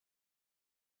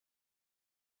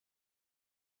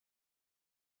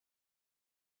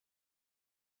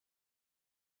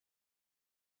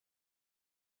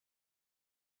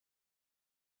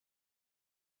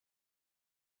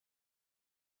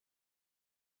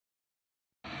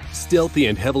Stealthy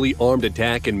and heavily armed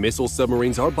attack and missile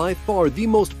submarines are by far the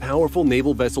most powerful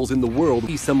naval vessels in the world,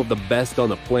 some of the best on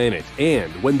the planet,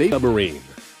 and when they submarine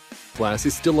class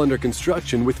is still under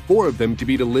construction, with 4 of them to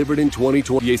be delivered in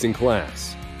 2020. Yasen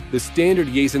class. The standard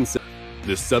Yasen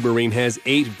the submarine has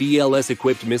 8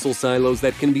 VLS-equipped missile silos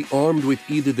that can be armed with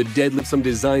either the deadly some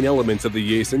design elements of the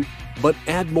Yasen, but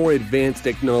add more advanced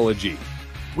technology.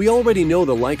 We already know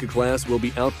the Laika class will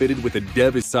be outfitted with a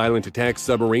Deva's silent attack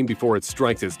submarine before it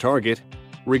strikes its target.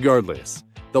 Regardless,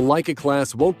 the Laika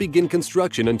class won't begin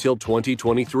construction until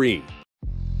 2023.